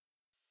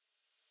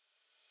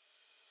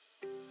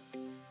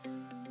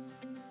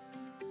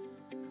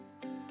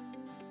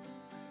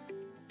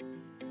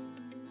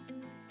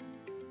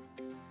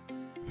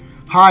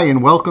Hi,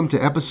 and welcome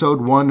to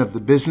episode 1 of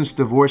the Business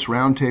Divorce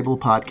Roundtable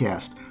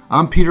podcast.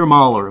 I'm Peter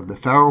Mahler of the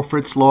Farrell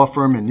Fritz Law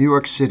Firm in New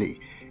York City,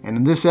 and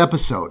in this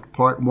episode,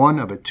 part 1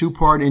 of a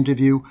 2-part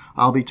interview,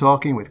 I'll be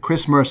talking with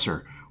Chris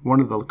Mercer, one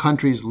of the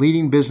country's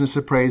leading business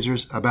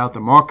appraisers, about the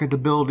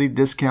marketability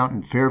discount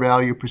and fair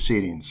value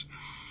proceedings.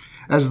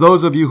 As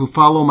those of you who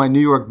follow my New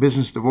York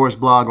Business Divorce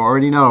blog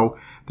already know,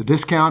 the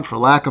discount for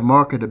lack of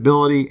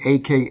marketability,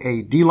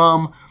 aka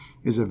DLUM,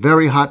 is a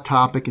very hot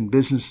topic in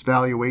business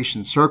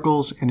valuation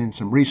circles and in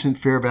some recent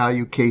fair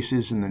value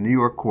cases in the New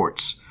York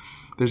courts.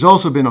 There's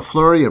also been a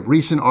flurry of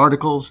recent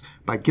articles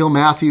by Gil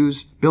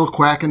Matthews, Bill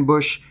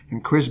Quackenbush,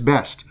 and Chris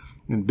Best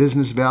in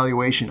Business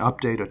Valuation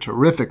Update, a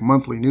terrific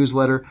monthly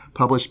newsletter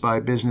published by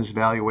Business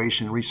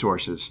Valuation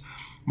Resources,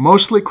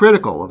 mostly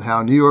critical of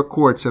how New York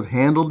courts have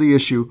handled the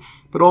issue,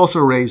 but also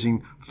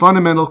raising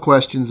fundamental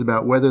questions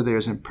about whether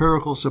there's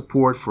empirical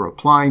support for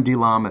applying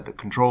DLUM at the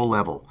control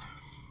level.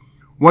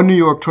 One New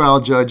York trial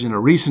judge in a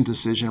recent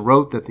decision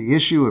wrote that the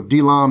issue of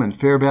DLUM and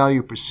fair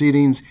value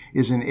proceedings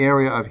is an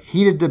area of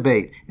heated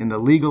debate in the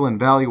legal and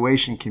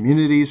valuation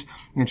communities,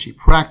 and she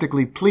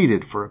practically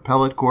pleaded for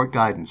appellate court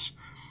guidance.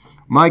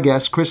 My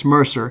guest, Chris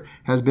Mercer,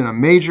 has been a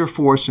major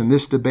force in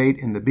this debate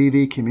in the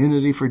BV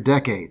community for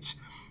decades.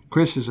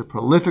 Chris is a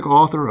prolific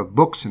author of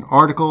books and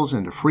articles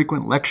and a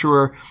frequent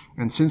lecturer,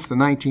 and since the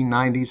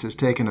 1990s has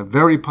taken a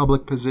very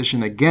public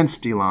position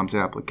against DLUM's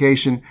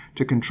application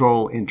to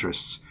control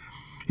interests.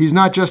 He's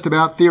not just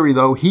about theory,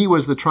 though. He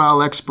was the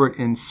trial expert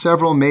in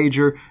several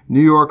major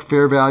New York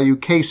fair value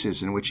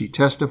cases in which he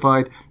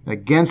testified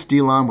against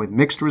DLUM with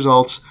mixed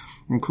results,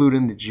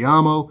 including the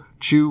Giamo,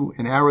 Chu,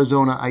 and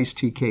Arizona iced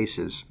tea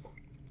cases.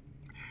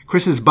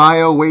 Chris's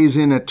bio weighs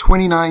in at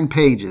 29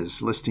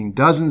 pages, listing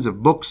dozens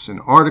of books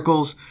and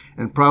articles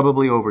and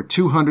probably over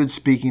 200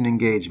 speaking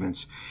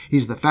engagements.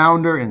 He's the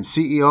founder and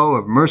CEO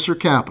of Mercer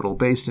Capital,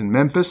 based in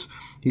Memphis.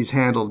 He's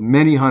handled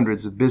many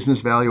hundreds of business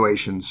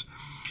valuations.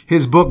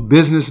 His book,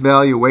 Business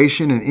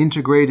Valuation and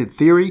Integrated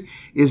Theory,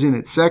 is in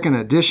its second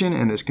edition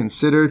and is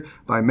considered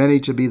by many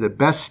to be the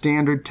best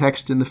standard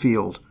text in the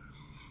field.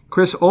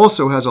 Chris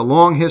also has a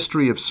long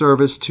history of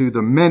service to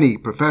the many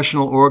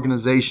professional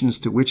organizations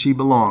to which he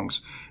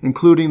belongs,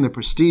 including the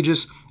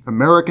prestigious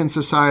American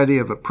Society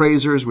of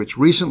Appraisers, which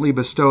recently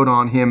bestowed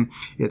on him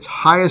its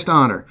highest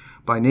honor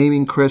by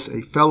naming Chris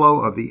a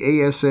Fellow of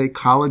the ASA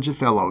College of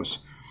Fellows.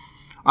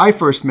 I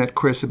first met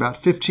Chris about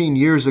 15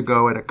 years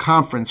ago at a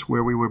conference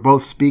where we were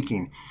both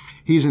speaking.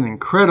 He's an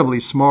incredibly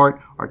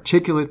smart,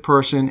 articulate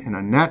person and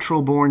a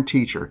natural-born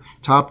teacher,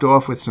 topped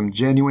off with some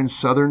genuine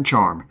Southern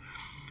charm.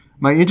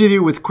 My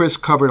interview with Chris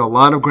covered a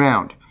lot of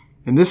ground.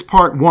 In this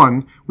part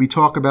 1, we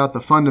talk about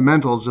the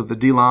fundamentals of the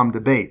DLUM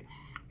debate.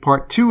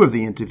 Part 2 of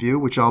the interview,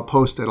 which I'll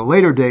post at a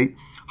later date,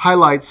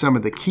 highlights some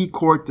of the key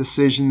court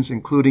decisions,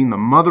 including the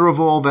mother of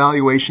all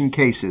valuation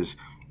cases,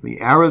 the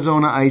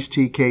Arizona iced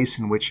tea case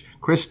in which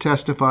Chris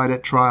testified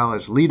at trial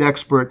as lead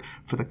expert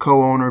for the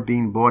co-owner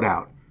being bought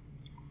out.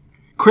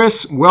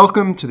 Chris,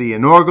 welcome to the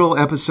inaugural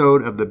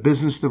episode of the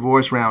Business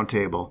Divorce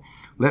Roundtable.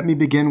 Let me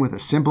begin with a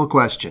simple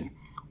question.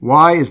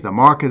 Why is the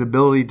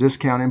marketability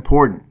discount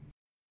important?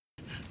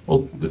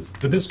 Well,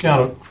 the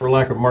discount for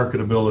lack of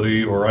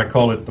marketability, or I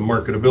call it the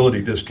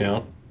marketability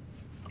discount,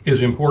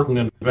 is important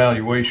in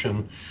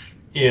valuation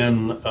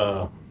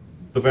the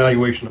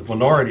valuation of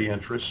minority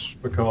interests,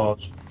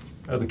 because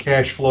the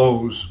cash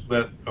flows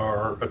that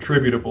are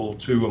attributable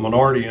to a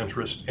minority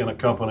interest in a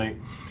company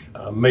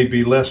may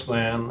be less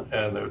than,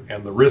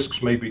 and the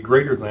risks may be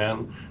greater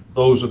than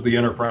those of the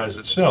enterprise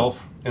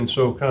itself, and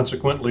so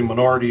consequently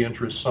minority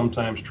interests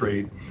sometimes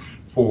trade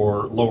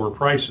for lower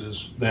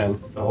prices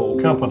than the whole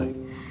company.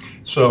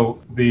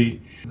 So the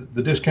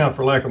discount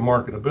for lack of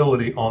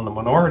marketability on the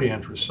minority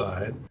interest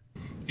side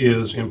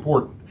is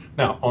important.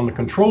 Now, on the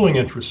controlling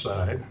interest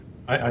side,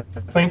 I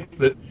think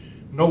that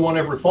no one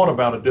ever thought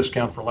about a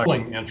discount for lack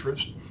of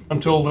interest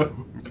until the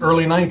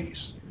early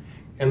 90s.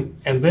 And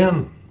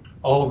then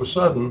all of a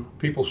sudden,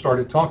 people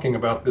started talking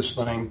about this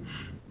thing,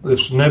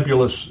 this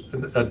nebulous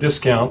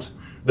discount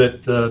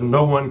that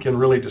no one can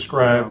really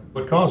describe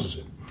what causes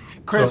it.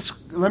 Chris,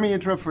 let me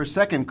interrupt for a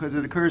second, because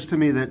it occurs to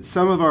me that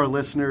some of our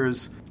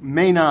listeners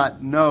may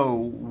not know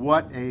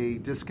what a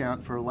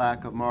discount for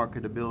lack of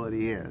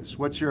marketability is.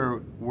 What's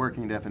your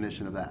working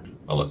definition of that?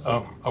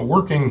 Well, a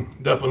working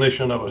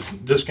definition of a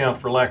discount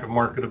for lack of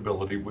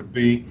marketability would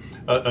be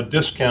a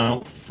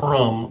discount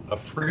from a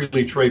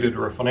freely traded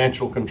or a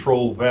financial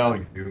control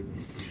value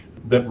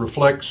that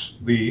reflects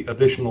the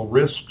additional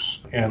risks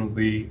and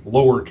the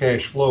lower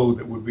cash flow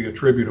that would be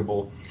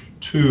attributable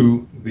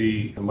to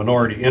the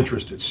minority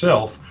interest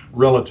itself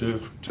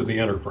relative to the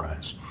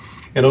enterprise.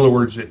 In other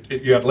words,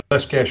 you have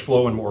less cash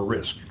flow and more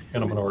risk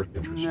in a minority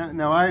interest.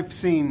 Now I've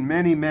seen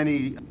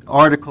many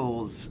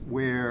articles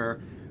where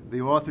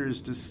the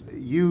authors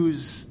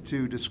use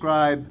to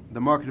describe the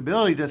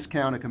marketability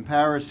discount a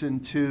comparison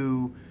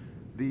to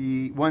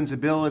one's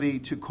ability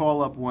to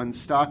call up one's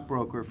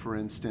stockbroker, for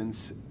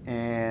instance,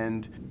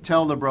 and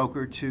tell the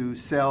broker to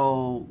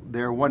sell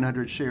their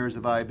 100 shares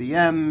of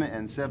IBM,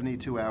 and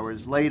 72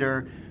 hours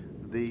later,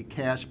 the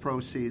cash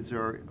proceeds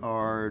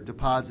are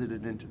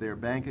deposited into their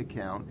bank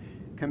account.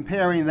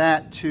 Comparing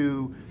that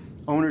to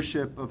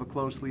ownership of a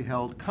closely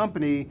held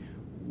company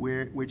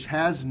where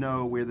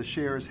the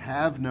shares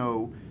have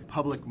no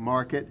public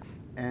market,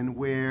 and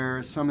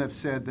where some have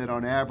said that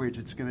on average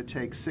it's going to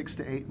take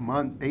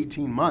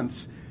 18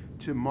 months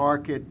to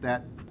market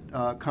that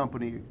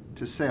company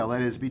to sale.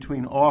 That is,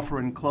 between offer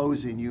and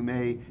closing, you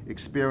may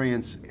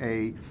experience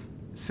a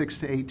 6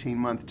 to 18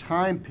 month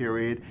time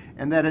period,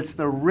 and that it's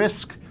the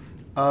risk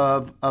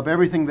of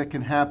everything that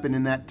can happen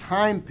in that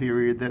time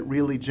period that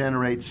really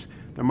generates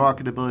the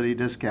marketability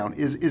discount.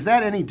 Is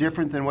that any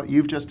different than what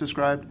you've just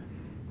described?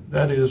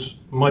 That is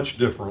much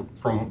different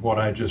from what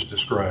I just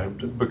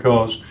described,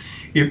 because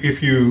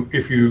if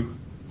you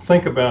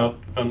think about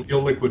an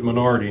illiquid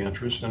minority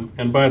interest,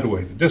 and by the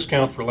way, the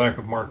discount for lack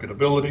of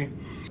marketability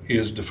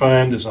is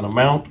defined as an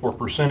amount or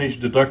percentage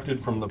deducted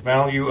from the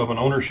value of an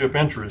ownership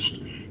interest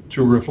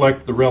to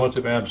reflect the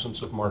relative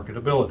absence of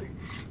marketability.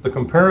 The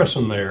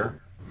comparison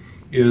there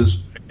is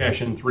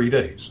cash in 3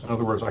 days. In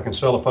other words, I can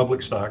sell a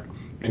public stock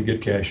and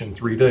get cash in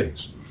 3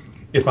 days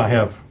if I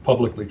have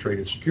publicly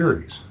traded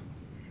securities.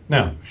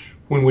 Now,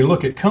 when we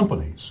look at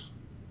companies,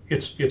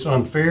 it's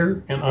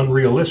unfair and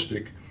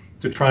unrealistic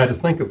to try to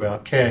think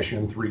about cash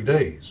in 3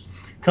 days.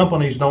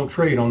 Companies don't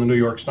trade on the New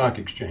York Stock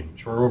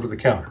Exchange or over the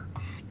counter.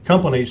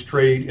 Companies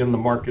trade in the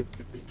market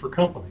for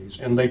companies,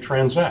 and they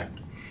transact.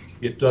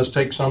 It does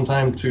take some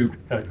time to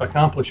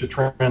accomplish a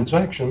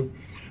transaction,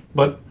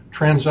 but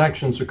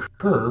transactions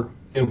occur,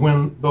 and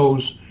when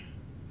those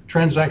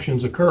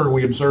transactions occur,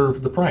 we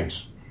observe the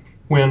price.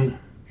 When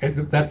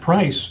that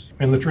price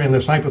in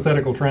this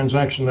hypothetical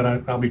transaction that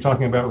I'll be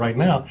talking about right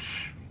now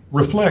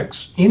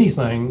reflects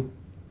anything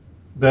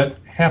that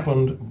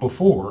happened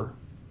before,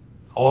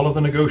 all of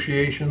the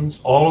negotiations,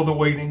 all of the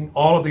waiting,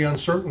 all of the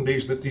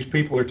uncertainties that these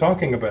people are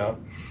talking about,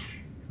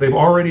 they've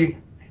already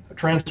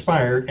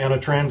transpired, and a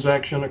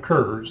transaction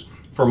occurs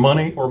for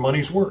money or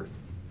money's worth.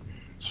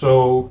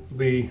 So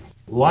the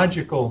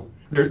logical,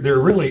 there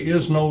really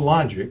is no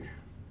logic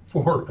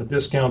for a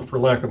discount for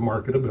lack of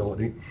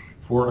marketability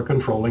for a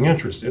controlling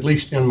interest, at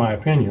least in my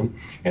opinion.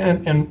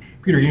 And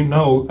Peter, you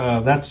know,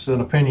 that's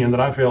an opinion that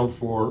I've held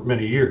for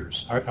many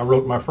years. I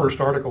wrote my first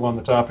article on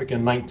the topic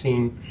in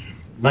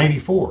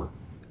 1994.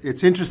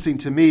 It's interesting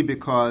to me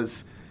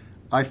because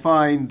I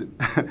find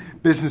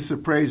business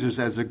appraisers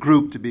as a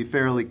group to be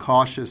fairly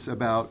cautious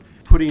about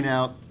putting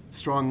out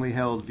strongly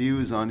held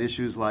views on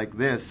issues like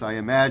this. I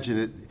imagine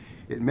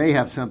it may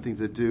have something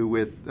to do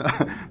with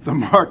the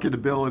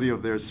marketability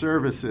of their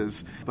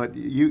services, but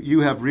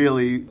you have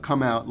really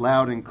come out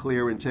loud and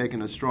clear and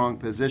taken a strong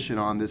position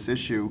on this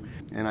issue,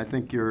 and I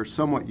think you're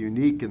somewhat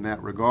unique in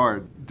that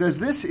regard. Does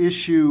this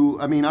issue,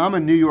 I mean, I'm a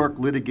New York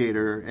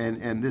litigator,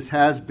 and this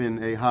has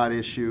been a hot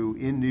issue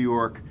in New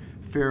York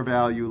fair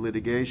value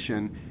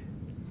litigation.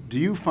 Do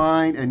you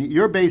find, and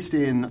you're based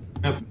in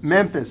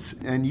Memphis,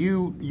 and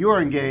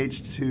you're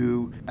engaged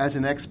as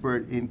an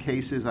expert in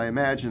cases, I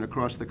imagine,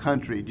 across the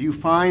country. Do you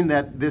find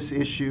that this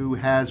issue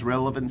has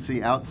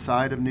relevancy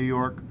outside of New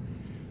York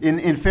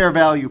in fair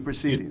value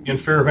proceedings? In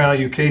fair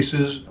value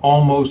cases,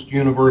 almost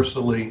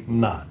universally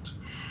not.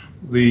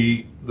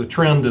 The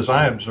trend, as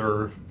I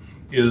observe,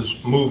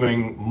 is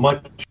moving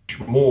much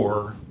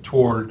more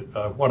toward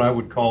what I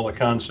would call a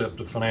concept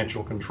of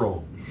financial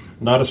control.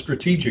 Not a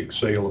strategic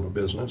sale of a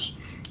business,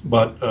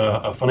 but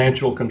a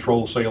financial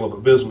control sale of a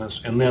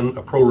business, and then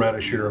a pro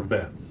rata share of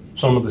that.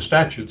 Some of the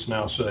statutes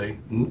now say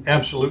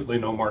absolutely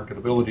no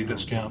marketability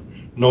discount,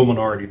 no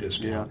minority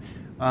discount.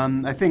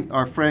 Yeah. I think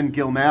our friend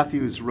Gil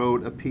Matthews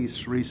wrote a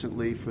piece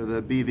recently for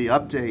the BV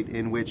Update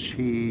in which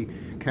he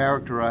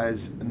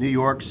characterized New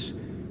York's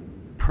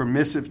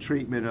permissive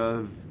treatment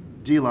of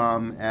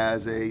DLAM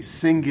as a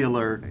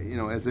singular,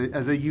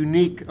 as a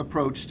unique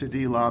approach to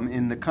DLAM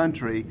in the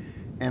country.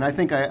 And I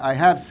think I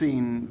have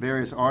seen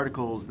various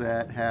articles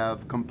that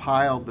have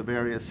compiled the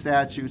various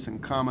statutes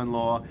and common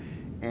law,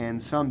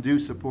 and some do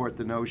support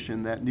the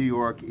notion that New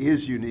York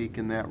is unique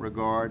in that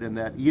regard, and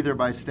that either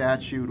by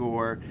statute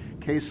or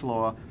case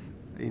law,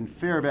 in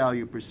fair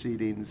value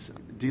proceedings,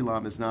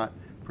 DLAM is not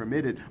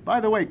permitted. By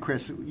the way,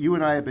 Chris, you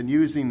and I have been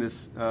using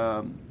this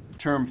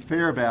term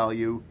fair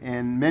value,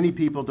 and many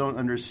people don't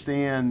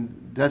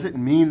understand, does it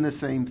mean the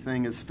same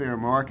thing as fair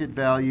market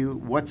value?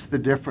 What's the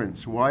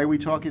difference? Why are we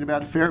talking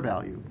about fair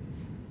value?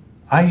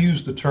 I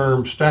use the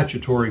term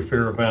statutory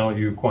fair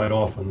value quite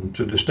often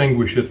to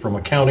distinguish it from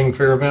accounting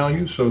fair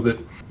value so that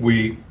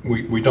we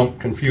don't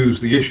confuse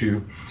the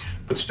issue.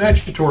 But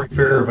statutory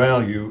fair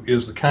value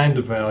is the kind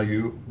of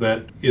value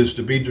that is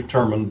to be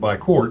determined by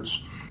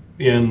courts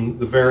in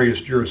the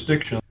various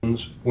jurisdictions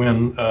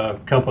when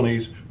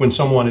when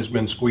someone has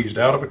been squeezed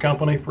out of a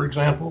company, for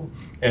example,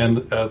 and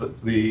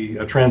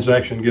the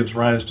transaction gives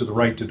rise to the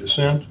right to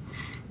dissent,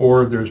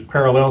 or there's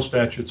parallel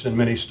statutes in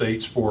many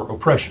states for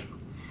oppression.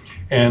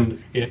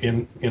 And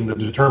in the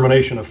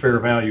determination of fair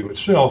value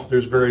itself,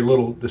 there's very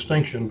little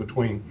distinction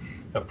between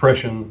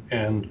oppression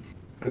and,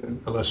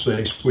 let's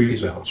say,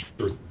 squeeze-outs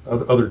or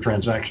other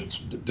transactions,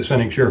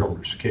 dissenting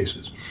shareholders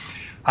cases.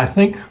 I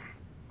think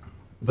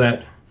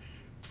that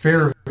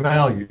fair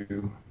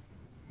value,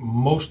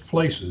 most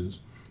places,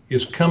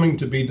 is coming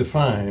to be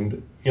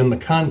defined in the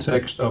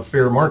context of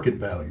fair market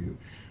value.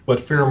 But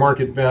fair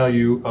market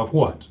value of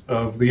what?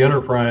 Of the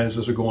enterprise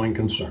as a going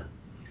concern.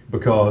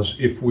 Because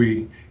if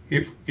we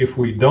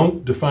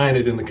don't define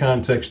it in the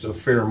context of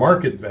fair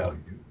market value,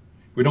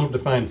 we don't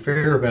define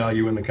fair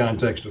value in the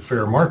context of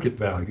fair market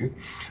value,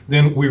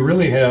 then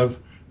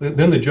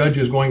then the judge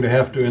is going to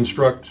have to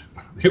instruct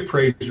the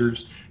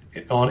appraisers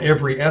on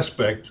every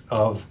aspect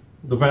of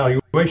the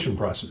valuation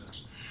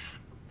process.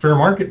 Fair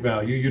market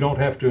value, you don't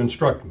have to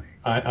instruct me.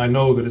 I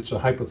know that it's a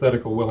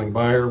hypothetical willing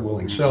buyer,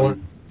 willing seller,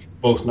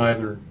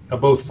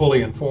 both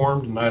fully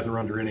informed, neither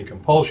under any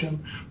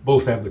compulsion,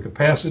 both have the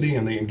capacity,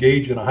 and they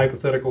engage in a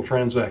hypothetical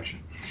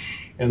transaction.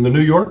 And the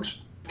New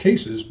York's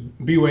cases,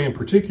 BOA in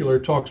particular,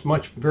 talks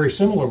very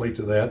similarly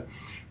to that,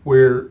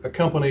 where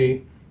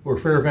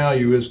fair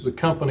value is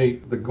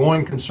the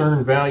going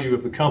concern value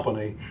of the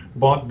company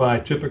bought by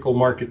typical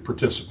market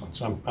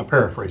participants. I'm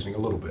paraphrasing a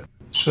little bit.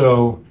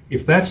 So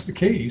if that's the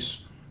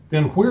case,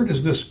 then where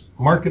does this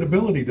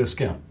marketability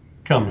discount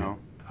come in?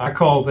 I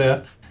call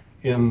that,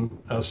 in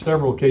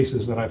several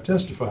cases that I've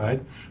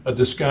testified, a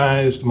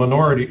disguised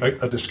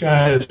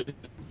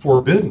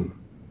forbidden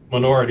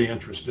minority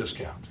interest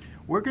discount.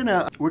 We're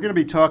gonna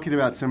be talking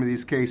about some of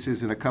these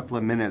cases in a couple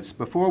of minutes.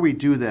 Before we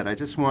do that, I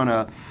just want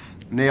to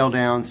nail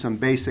down some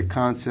basic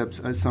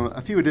concepts,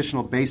 a few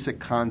additional basic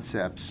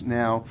concepts.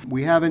 Now,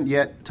 we haven't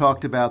yet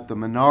talked about the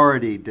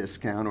minority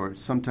discount, or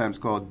sometimes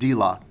called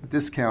DLOC,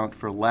 discount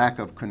for lack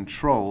of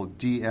control,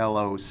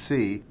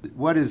 DLOC.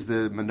 What is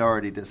the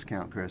minority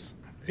discount, Chris?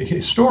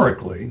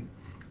 Historically,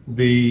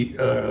 the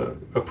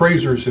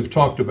appraisers have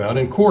talked about,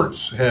 and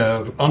courts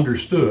have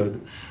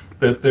understood,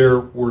 that there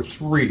were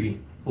three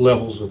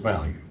levels of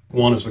value.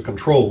 One is a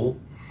control,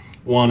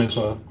 one is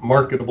a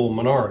marketable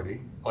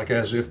minority, like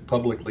as if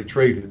publicly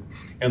traded,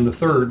 and the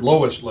third,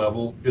 lowest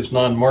level, is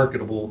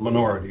non-marketable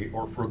minority,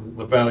 or for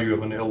the value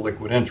of an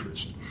illiquid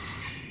interest.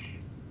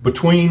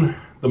 Between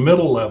the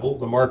middle level,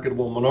 the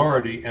marketable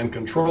minority, and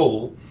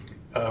control,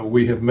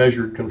 we have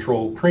measured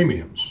control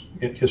premiums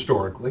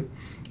historically,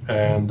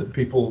 and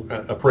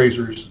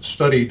appraisers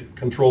studied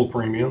control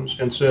premiums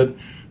and said,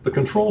 the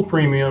control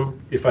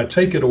premium, if I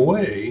take it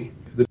away,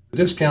 the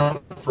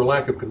discount for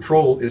lack of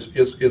control is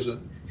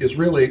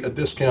really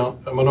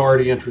a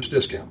minority interest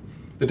discount.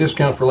 The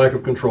discount for lack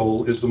of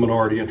control is the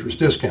minority interest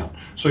discount.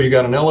 So you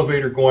got an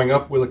elevator going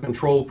up with a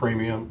control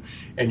premium,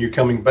 and you're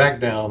coming back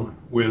down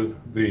with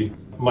the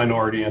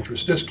minority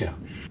interest discount.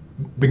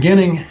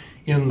 Beginning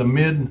in the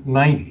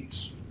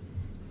mid-90s,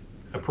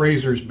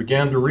 appraisers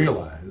began to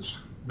realize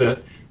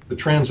that the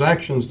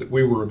transactions that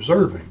we were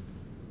observing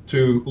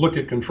to look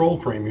at control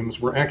premiums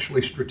were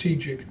actually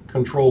strategic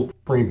control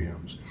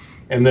premiums,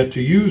 and that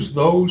to use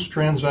those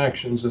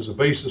transactions as a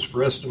basis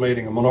for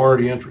estimating a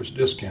minority interest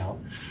discount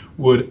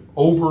would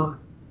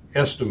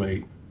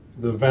overestimate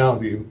the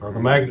value or the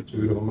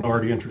magnitude of a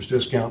minority interest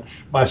discount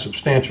by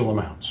substantial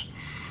amounts.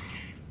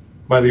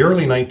 By the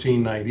early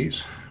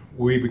 1990s,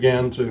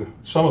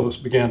 some of us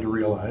began to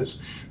realize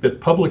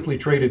that publicly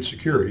traded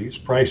securities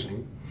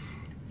pricing,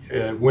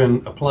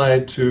 when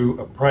applied to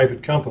a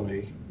private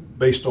company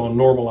based on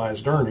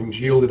normalized earnings,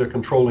 yielded a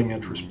controlling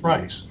interest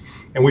price.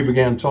 And we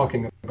began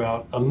talking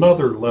about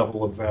another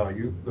level of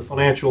value, the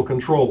financial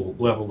control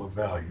level of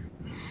value.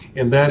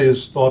 And that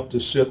is thought to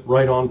sit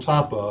right on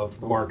top of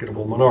the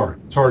marketable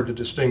minority. It's hard to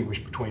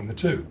distinguish between the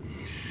two.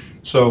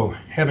 So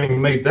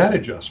having made that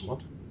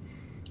adjustment,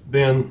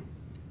 then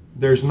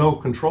there's no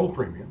control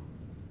premium,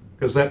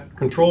 because that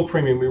control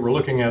premium we were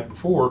looking at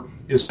before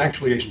is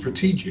actually a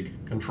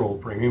strategic control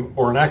premium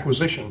or an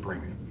acquisition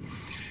premium.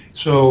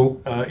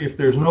 So if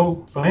there's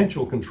no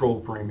financial control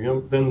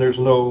premium, then there's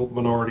no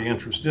minority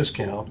interest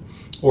discount,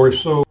 or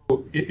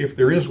if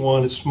there is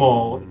one, it's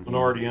small.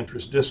 Minority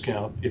interest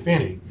discount, if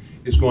any,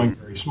 is going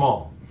very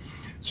small.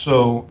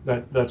 So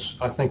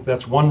I think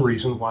that's one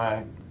reason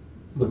why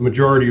the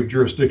majority of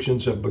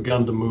jurisdictions have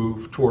begun to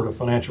move toward a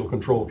financial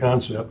control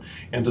concept,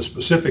 and to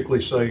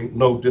specifically say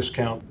no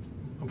discount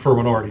for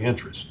minority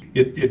interest.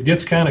 It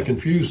gets kind of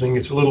confusing.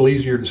 It's a little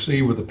easier to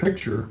see with a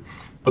picture,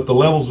 but the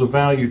levels of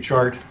value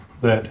chart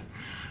that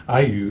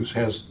I use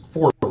has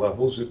 4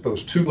 levels.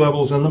 Those 2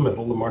 levels in the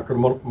middle, the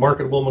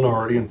marketable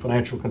minority and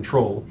financial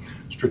control,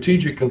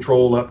 strategic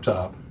control up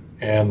top,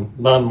 and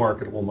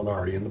non-marketable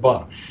minority in the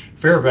bottom.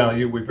 Fair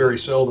value, we very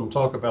seldom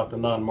talk about the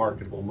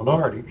non-marketable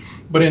minority,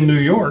 but in New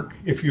York,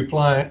 if you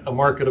apply a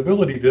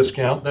marketability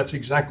discount, that's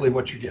exactly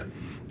what you get.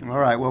 All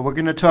right, well, we're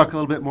going to talk a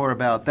little bit more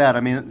about that.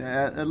 I mean,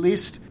 at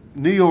least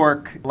New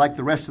York, like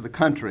the rest of the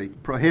country,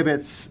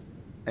 prohibits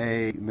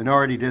a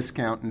minority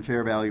discount in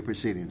fair value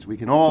proceedings. We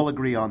can all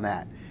agree on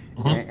that.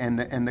 Mm-hmm.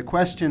 And the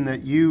question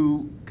that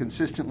you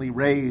consistently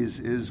raise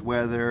is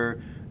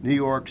whether New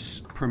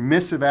York's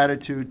permissive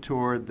attitude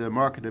toward the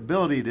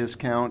marketability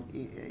discount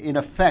in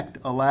effect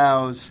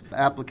allows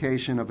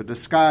application of a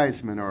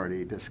disguised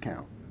minority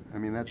discount. I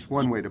mean, that's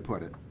one way to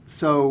put it.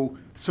 So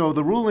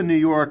the rule in New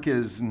York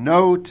is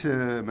no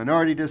to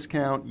minority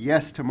discount,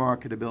 yes to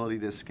marketability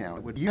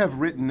discount. What you have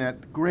written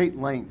at great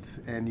length,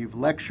 and you've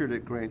lectured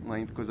at great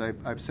length, because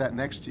I've sat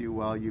next to you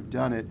while you've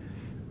done it,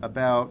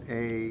 about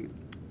a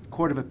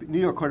New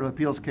York Court of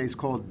Appeals case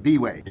called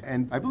B-Way.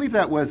 And I believe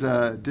that was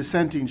a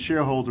dissenting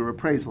shareholder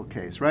appraisal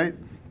case, right?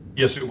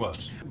 Yes, it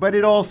was. But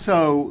it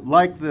also,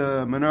 like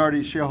the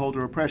minority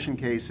shareholder oppression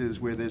cases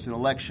where there's an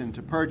election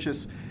to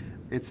purchase,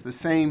 it's the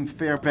same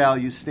fair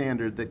value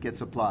standard that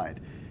gets applied.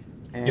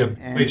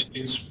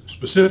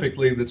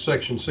 Specifically that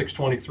Section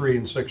 623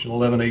 and Section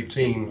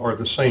 1118 are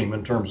the same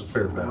in terms of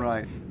fair value.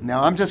 Right.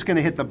 Now, I'm just going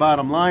to hit the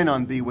bottom line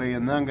on B-Way,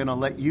 and then I'm going to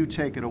let you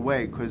take it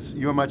away because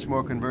you're much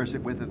more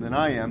conversant with it than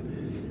I am,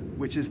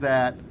 which is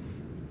that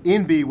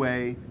in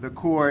B-Way, the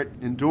court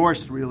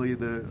endorsed really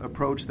the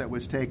approach that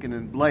was taken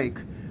in Blake,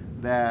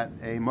 that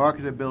a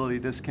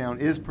marketability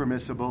discount is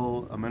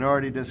permissible, a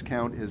minority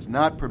discount is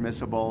not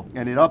permissible,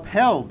 and it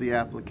upheld the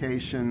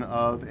application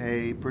of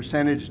a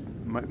percentage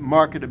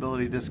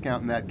marketability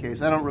discount in that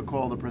case. I don't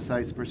recall the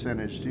precise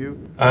percentage, do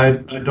you? I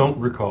don't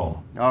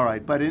recall. All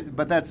right,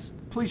 but that's,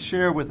 please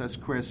share with us,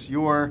 Chris,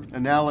 your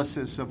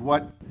analysis of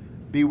what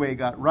B-Way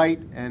got right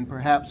and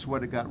perhaps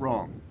what it got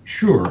wrong.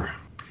 Sure.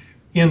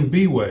 In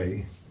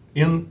B-Way,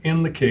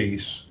 in the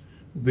case,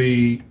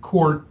 the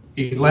court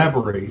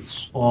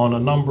elaborates on a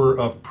number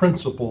of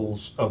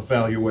principles of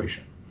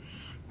valuation,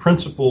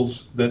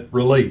 principles that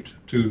relate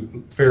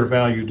to fair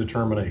value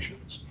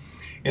determinations.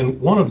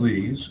 And one of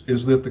these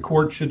is that the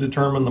court should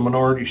determine the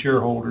minority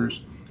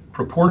shareholders'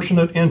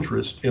 proportionate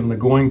interest in the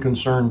going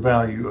concern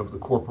value of the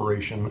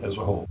corporation as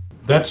a whole.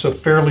 That's a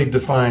fairly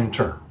defined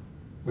term.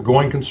 The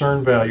going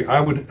concern value,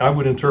 I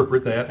would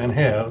interpret that and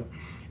have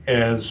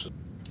as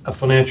a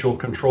financial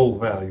control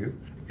value.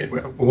 I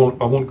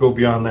won't go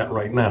beyond that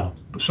right now.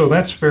 So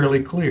that's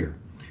fairly clear.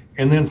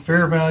 And then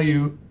fair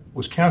value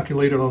was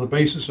calculated on the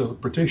basis of the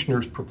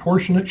petitioner's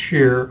proportionate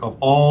share of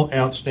all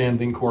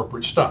outstanding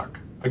corporate stock.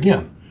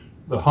 Again,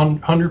 the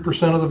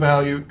 100% of the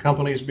value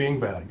company is being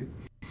valued,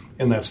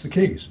 and that's the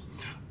case.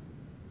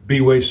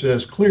 B-Way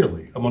says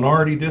clearly a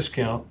minority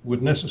discount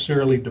would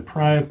necessarily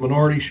deprive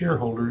minority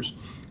shareholders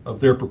of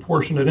their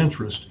proportionate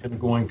interest in a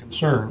going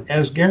concern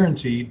as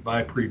guaranteed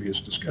by previous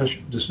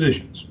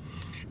decisions.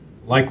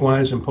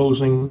 Likewise,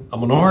 imposing a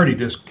minority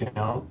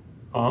discount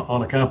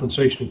on a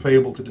compensation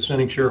payable to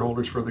dissenting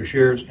shareholders for their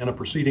shares in a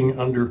proceeding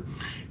under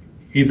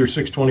either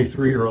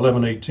 623 or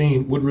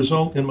 1118 would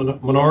result in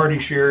minority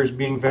shares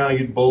being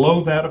valued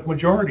below that of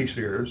majority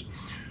shares,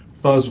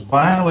 thus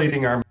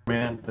violating our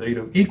mandate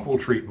of equal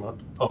treatment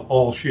of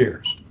all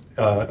shares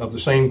of the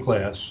same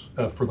class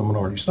for the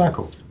minority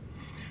stockholder.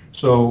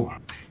 So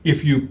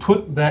if you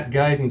put that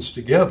guidance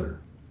together,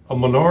 a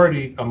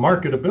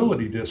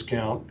marketability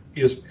discount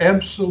is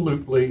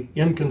absolutely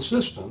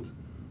inconsistent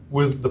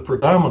with the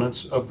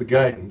predominance of the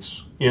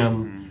guidance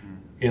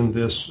in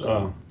this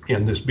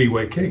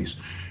B-Way case.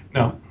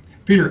 Now,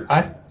 Peter,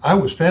 I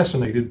was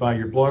fascinated by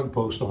your blog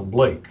post on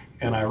Blake,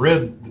 and I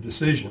read the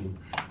decision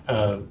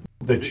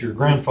that your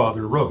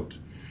grandfather wrote.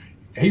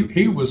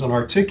 He was an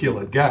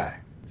articulate guy.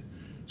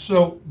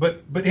 So,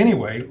 but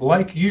anyway,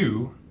 like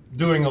you,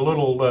 doing a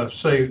little,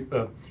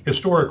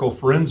 historical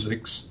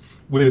forensics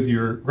with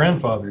your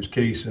grandfather's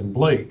case in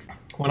Blake,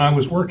 when I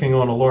was working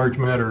on a large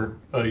matter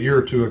a year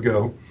or two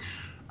ago,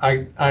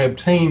 I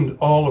obtained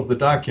all of the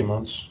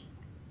documents,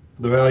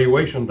 the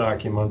valuation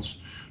documents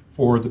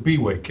for the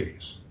B-Way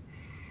case.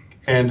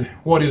 And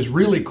what is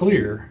really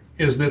clear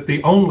is that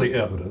the only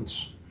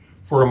evidence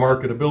for a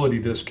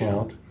marketability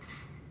discount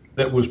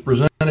that was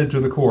presented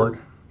to the court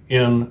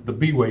in the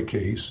B-Way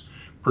case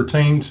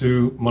pertained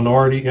to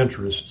minority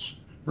interests.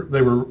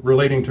 They were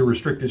relating to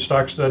restricted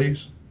stock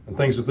studies and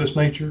things of this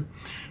nature,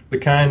 the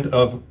kind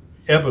of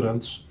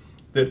evidence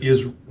that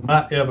is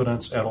not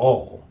evidence at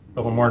all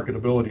of a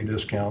marketability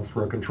discount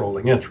for a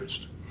controlling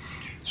interest.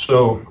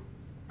 So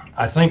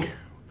I think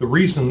the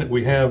reason that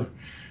we have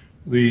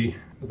the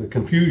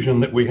confusion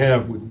that we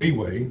have with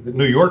B-Way, that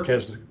New York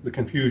has the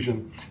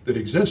confusion that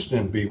exists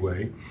in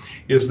B-Way,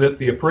 is that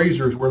the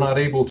appraisers were not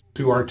able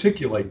to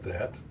articulate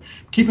that.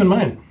 Keep in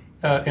mind,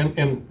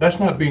 and that's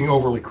not being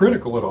overly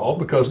critical at all,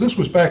 because this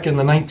was back in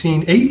the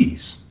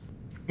 1980s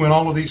when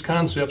all of these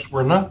concepts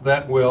were not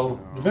that well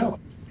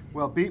developed.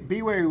 Well,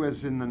 B-Way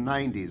was in the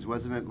 90s,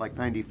 wasn't it? Like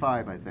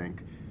 95, I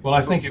think. Well,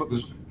 I think it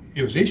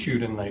was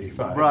issued in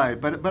 95. Right,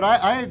 but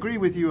I agree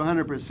with you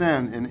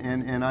 100%,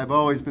 and I've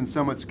always been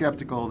somewhat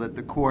skeptical that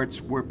the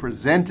courts were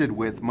presented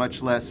with,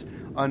 much less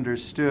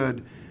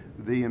understood,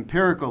 the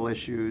empirical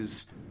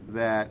issues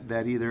that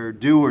either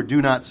do or do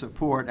not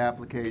support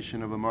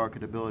application of a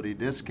marketability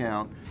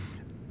discount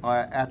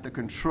at the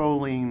control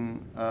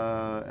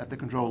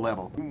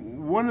level.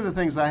 One of the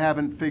things I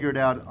haven't figured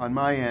out on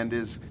my end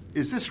is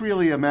this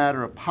really a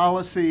matter of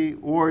policy,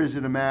 or is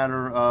it a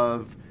matter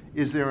of,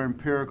 is there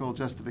empirical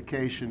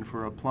justification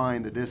for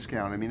applying the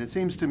discount? I mean, it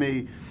seems to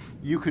me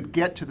you could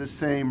get to the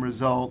same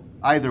result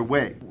either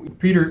way.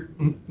 Peter,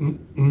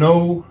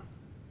 no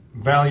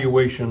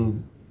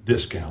valuation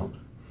discount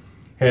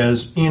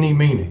has any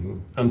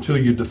meaning until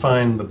you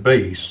define the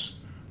base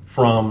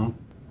from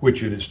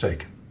which it is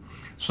taken.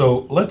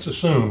 So let's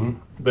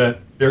assume that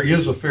there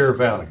is a fair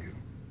value,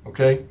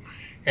 okay,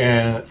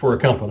 and for a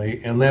company,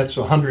 and that's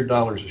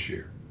 $100 a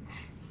share.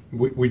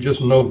 We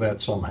just know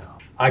that somehow.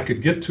 I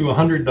could get to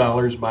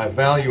 $100 by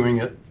valuing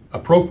it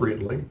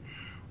appropriately,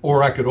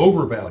 or I could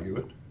overvalue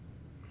it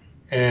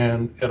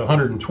and at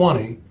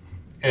 120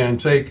 and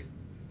take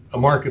a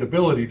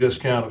marketability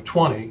discount of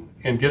 20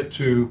 and get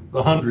to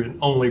the 100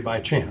 only by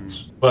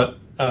chance. But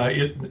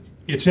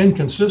it's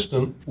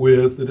inconsistent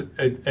with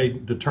a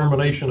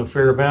determination of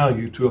fair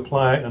value to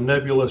apply a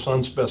nebulous,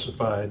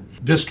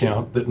 unspecified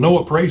discount that no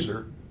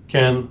appraiser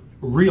can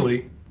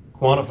really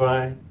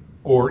quantify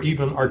or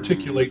even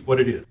articulate what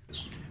it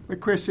is. But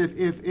Chris,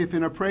 if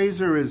an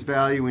appraiser is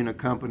valuing a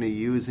company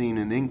using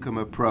an income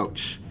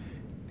approach,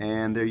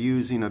 and they're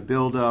using a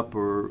build-up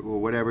or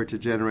whatever to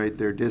generate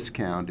their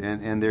discount,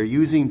 and they're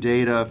using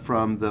data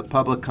from the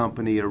public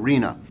company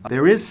arena,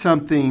 there is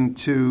something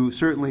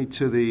certainly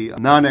to the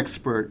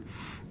non-expert,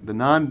 the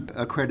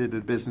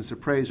non-accredited business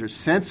appraiser,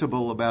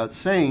 sensible about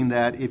saying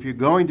that if you're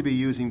going to be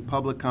using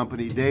public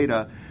company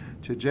data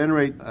to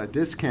generate a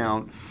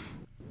discount,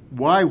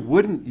 why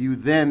wouldn't you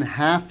then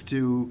have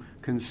to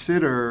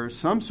consider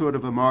some sort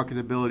of a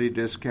marketability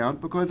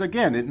discount? Because,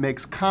 again, it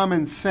makes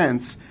common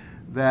sense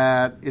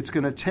that it's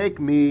going to take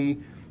me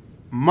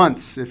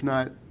months, if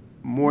not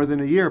more than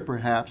a year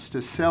perhaps,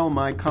 to sell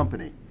my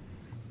company.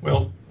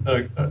 Well,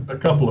 a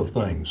couple of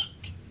things.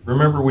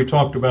 Remember, we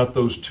talked about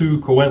those two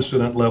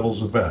coincident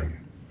levels of value,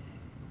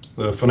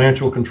 the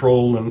financial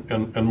control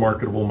and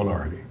marketable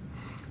minority.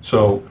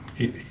 So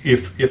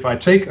if I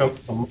take a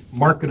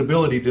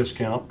marketability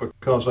discount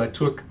because I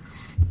took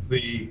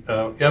the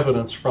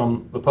evidence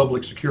from the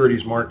public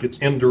securities markets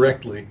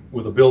indirectly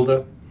with a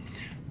buildup,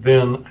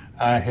 then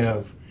I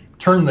have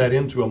turned that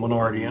into a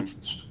minority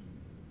interest.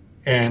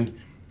 And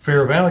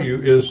fair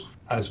value is,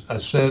 as I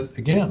said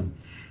again,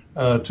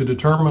 to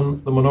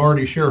determine the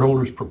minority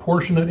shareholders'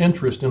 proportionate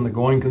interest in the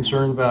going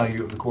concern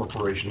value of the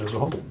corporation as a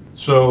whole.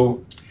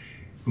 So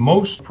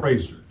most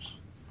appraisers,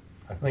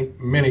 I think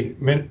many,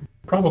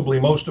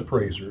 probably most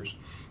appraisers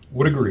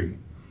would agree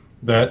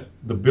that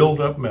the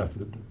build-up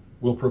method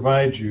will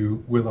provide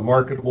you with a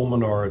marketable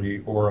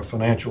minority or a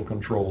financial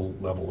control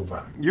level of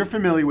value. You're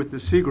familiar with the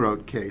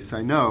Seagroat case,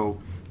 I know.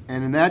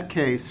 And in that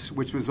case,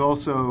 which was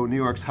also New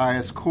York's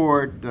highest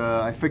court,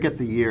 I forget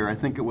the year, I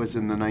think it was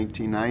in the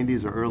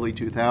 1990s or early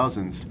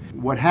 2000s.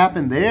 What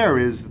happened there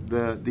is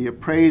the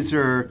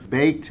appraiser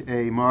baked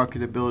a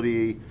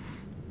marketability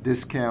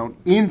discount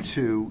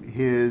into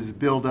his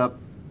build-up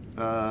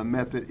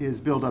method,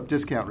 his build-up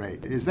discount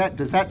rate. Does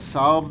that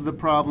solve the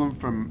problem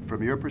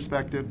from your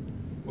perspective?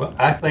 Well,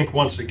 I think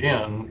once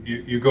again,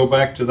 you go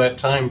back to that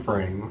time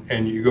frame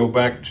and you go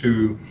back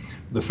to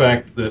the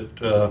fact that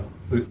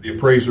the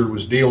appraiser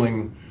was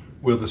dealing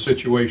with a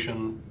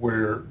situation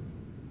where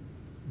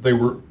they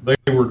were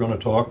going to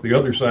talk. The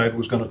other side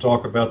was going to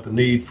talk about the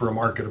need for a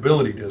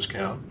marketability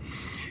discount,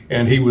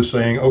 and he was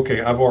saying,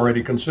 "Okay, I've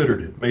already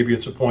considered it. Maybe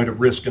it's a point of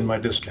risk in my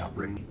discount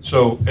rate."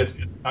 So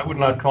I would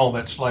not call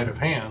that sleight of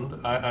hand.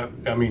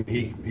 I mean,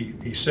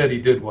 he said he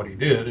did what he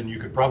did, and you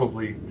could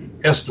probably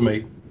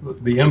estimate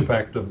the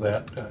impact of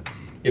that.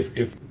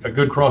 If a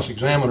good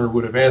cross-examiner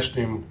would have asked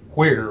him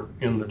where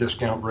in the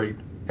discount rate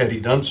had he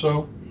done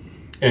so,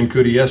 and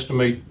could he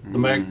estimate the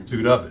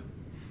magnitude of it?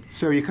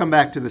 So you come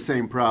back to the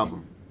same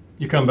problem.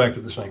 You come back to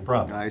the same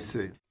problem. I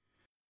see.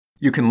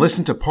 You can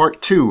listen to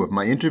part 2 of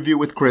my interview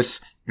with Chris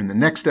in the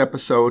next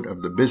episode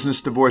of the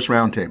Business Divorce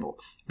Roundtable.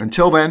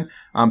 Until then,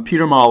 I'm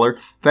Peter Mahler.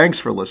 Thanks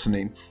for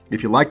listening.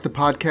 If you like the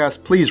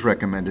podcast, please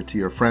recommend it to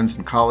your friends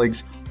and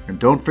colleagues. And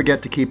don't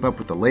forget to keep up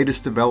with the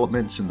latest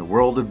developments in the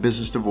world of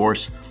business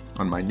divorce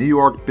on my New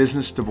York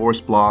Business Divorce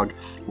blog,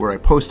 where I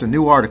post a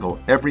new article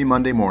every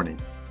Monday morning.